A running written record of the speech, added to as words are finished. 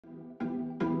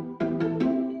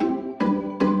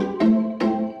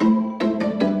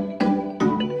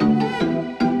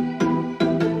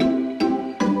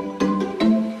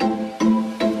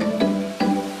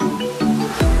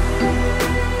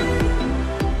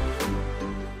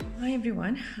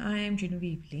everyone, I am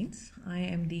Genevieve Lentz. I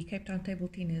am the Cape Town Table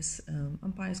Tennis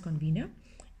Umpires Convener,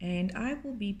 and I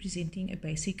will be presenting a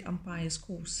basic Umpires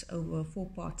course over a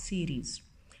 4-part series.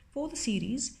 For the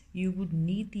series, you would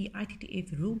need the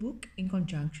ITTF rulebook in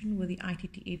conjunction with the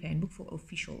ITTF handbook for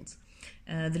officials.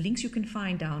 The links you can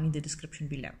find down in the description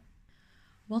below.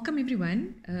 Welcome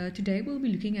everyone. Today we'll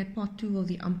be looking at part 2 of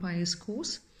the Umpires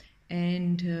course,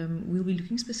 and we'll be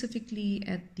looking specifically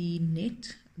at the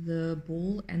net, the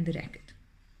ball and the racket.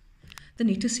 The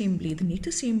net assembly. The net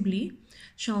assembly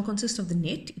shall consist of the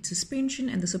net, its suspension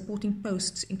and the supporting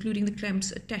posts, including the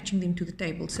clamps attaching them to the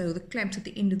table. So the clamps at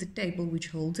the end of the table which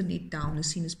holds the net down is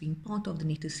seen as being part of the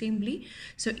net assembly.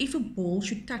 So if a ball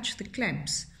should touch the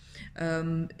clamps,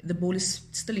 the ball is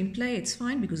still in play, it's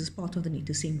fine because it's part of the net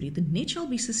assembly. The net shall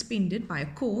be suspended by a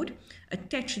cord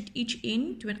attached at each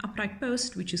end to an upright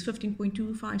post which is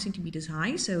 15.25 centimeters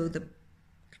high. So the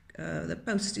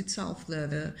post itself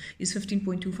is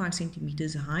 15.25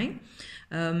 centimeters high,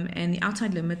 and the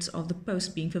outside limits of the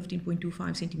post being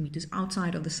 15.25 centimeters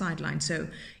outside of the sideline. So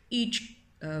each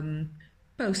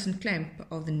post and clamp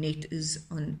of the net is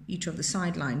on each of the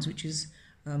sidelines, which is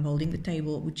holding the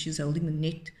table, which is holding the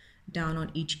net down on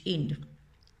each end.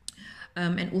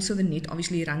 And also the net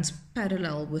obviously runs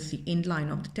parallel with the end line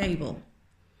of the table.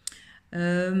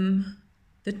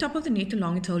 The top of the net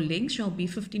along its whole length shall be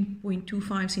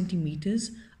 15.25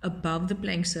 centimeters above the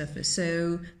playing surface.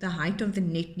 So the height of the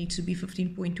net needs to be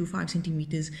 15.25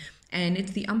 centimeters. And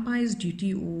it's the umpire's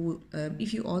duty, or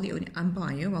if you are the only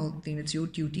umpire, well, then it's your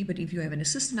duty. But if you have an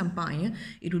assistant umpire,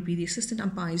 it would be the assistant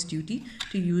umpire's duty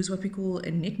to use what we call a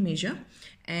net measure.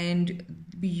 And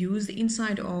we use the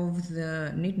inside of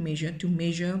the net measure to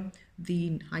measure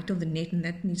the height of the net, and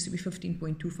that needs to be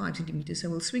 15.25 centimeters. So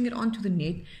we'll swing it onto the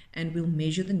net and we'll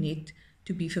measure the net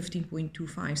to be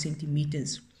 15.25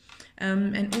 centimeters.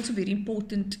 And also very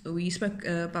important, we spoke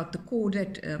about the cord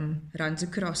that runs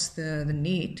across the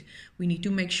net. We need to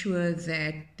make sure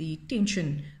that the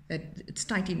tension, that it's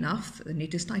tight enough, the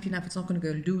net is tight enough, it's not going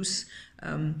to go loose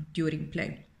during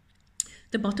play.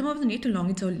 The bottom of the net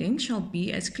along its whole length shall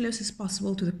be as close as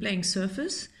possible to the playing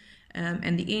surface,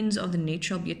 and the ends of the net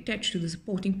shall be attached to the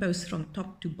supporting posts from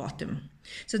top to bottom.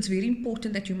 So it's very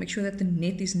important that you make sure that the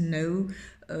net is no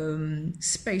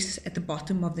space at the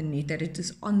bottom of the net, that it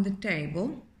is on the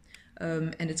table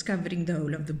and it's covering the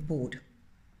whole of the board.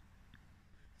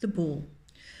 The ball.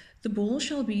 The ball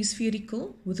shall be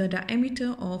spherical with a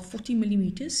diameter of 40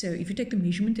 millimeters. So if you take the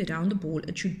measurement around the ball,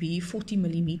 it should be 40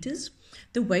 millimeters.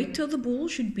 The weight of the ball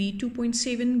should be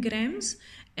 2.7 grams.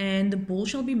 And the ball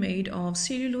shall be made of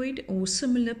celluloid or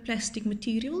similar plastic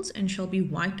materials and shall be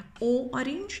white or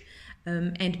orange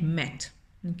and matte.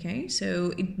 Okay,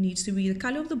 so it needs to be the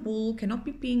color of the ball, cannot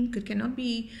be pink, it cannot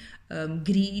be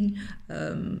green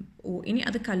or any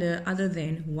other color other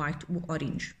than white or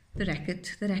orange. The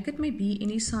racket. The racket may be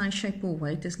any size, shape or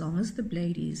weight as long as the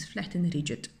blade is flat and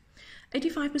rigid.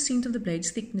 85% of the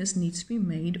blade's thickness needs to be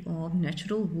made of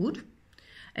natural wood.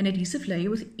 An adhesive layer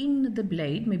within the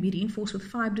blade may be reinforced with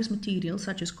fibrous materials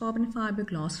such as carbon fiber,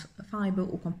 glass fiber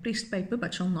or compressed paper,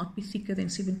 but shall not be thicker than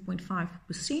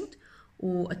 7.5%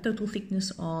 or a total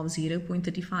thickness of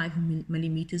 0.35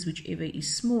 millimeters, whichever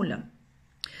is smaller.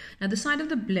 Now the side of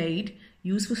the blade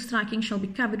used for striking shall be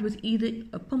covered with either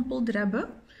a pimpled rubber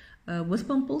with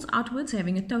pimples outwards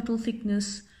having a total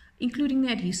thickness including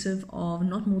the adhesive of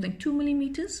not more than 2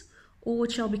 millimeters, or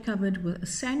it shall be covered with a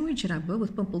sandwich rubber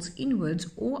with pimples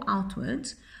inwards or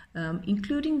outwards,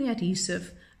 including the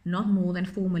adhesive not more than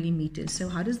 4 millimeters. So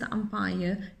how does the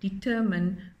umpire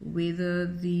determine whether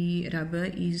the rubber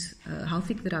is, how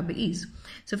thick the rubber is?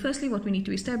 So firstly, what we need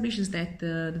to establish is that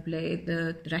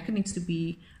the racket needs to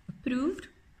be approved.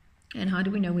 And how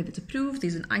do we know whether it's approved?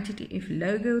 There's an ITTF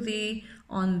logo there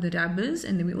on the rubbers,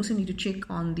 and then we also need to check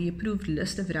on the approved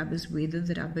list of rubbers whether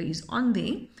the rubber is on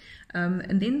there.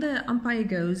 And then the umpire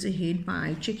goes ahead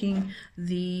by checking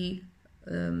the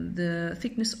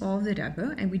thickness of the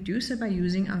rubber, and we do so by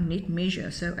using our net measure.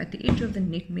 So at the edge of the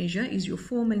net measure is your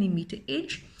 4 millimeter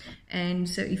edge, and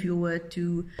so if you were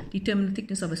to determine the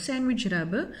thickness of a sandwich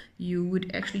rubber, you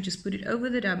would actually just put it over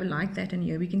the rubber like that, and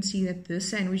here we can see that the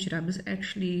sandwich rubber is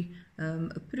actually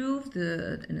approved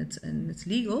and it's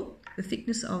legal. The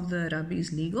thickness of the rubber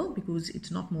is legal because it's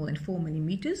not more than 4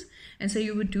 millimeters, and so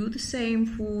you would do the same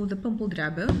for the pimpled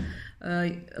rubber.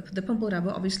 The pimple rubber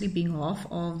obviously being half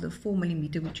of the 4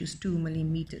 millimeter, which is 2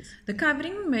 millimeters. The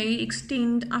covering may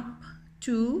extend up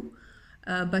to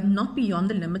but not beyond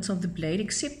the limits of the blade,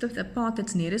 except the part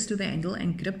that's nearest to the handle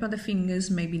and grip by the fingers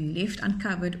may be left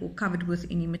uncovered or covered with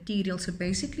any material. So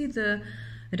basically the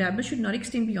rubber should not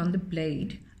extend beyond the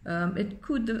blade. It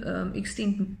could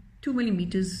extend 2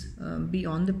 millimeters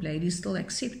beyond the blade is still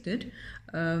accepted,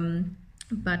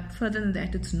 but further than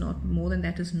that it's not, more than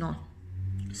that is not.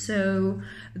 So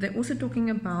they're also talking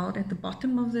about at the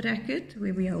bottom of the racket,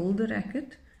 where we hold the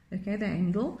racket, okay, the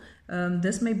handle,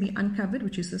 this may be uncovered,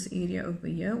 which is this area over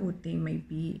here, or there may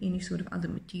be any sort of other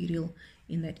material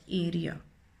in that area.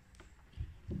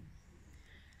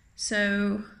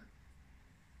 So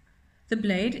the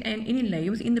blade and any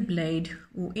layer within the blade,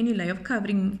 or any layer of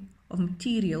covering of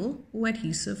material or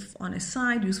adhesive on a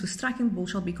side used for striking the ball,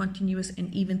 shall be continuous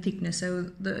and even thickness.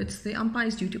 So it's the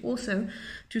umpire's duty also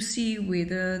to see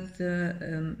whether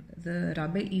the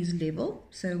rubber is level.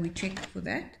 So we check for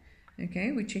that.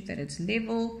 Okay, we check that it's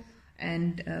level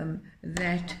and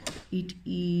that it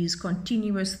is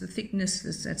continuous. The thickness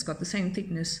that's got the same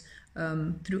thickness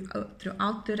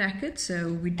throughout the racket.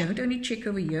 So we don't only check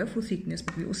over here for thickness,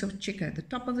 but we also check at the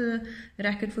top of the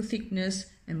racket for thickness,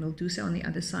 and we'll do so on the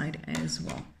other side as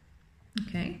well.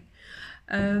 Okay.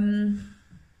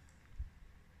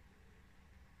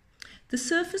 The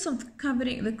surface of the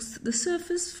covering, the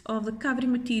surface of the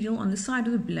covering material on the side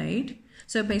of the blade.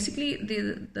 So basically,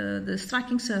 the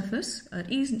striking surface,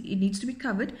 it needs to be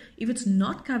covered. If it's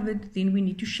not covered, then we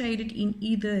need to shade it in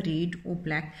either red or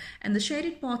black. And the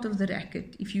shaded part of the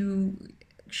racket, if you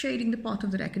shading the part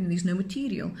of the racket and there's no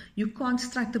material, you can't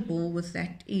strike the ball with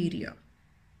that area.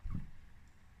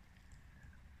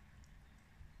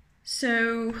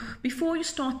 So before you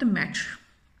start the match,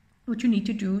 what you need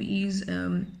to do is,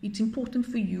 it's important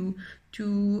for you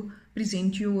to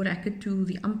present your racket to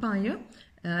the umpire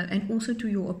and also to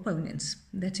your opponents.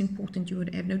 That's important. You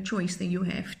would have no choice. Then you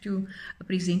have to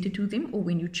present it to them, or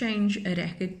when you change a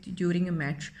racket during a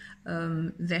match,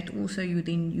 that also you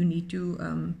need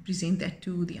to present that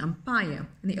to the umpire.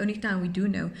 And the only time we do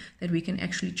know that we can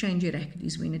actually change a racket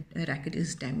is when a racket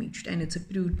is damaged and it's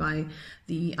approved by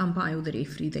the umpire or the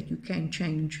referee that you can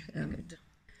change it.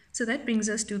 So that brings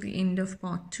us to the end of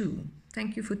part 2.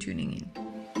 Thank you for tuning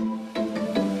in.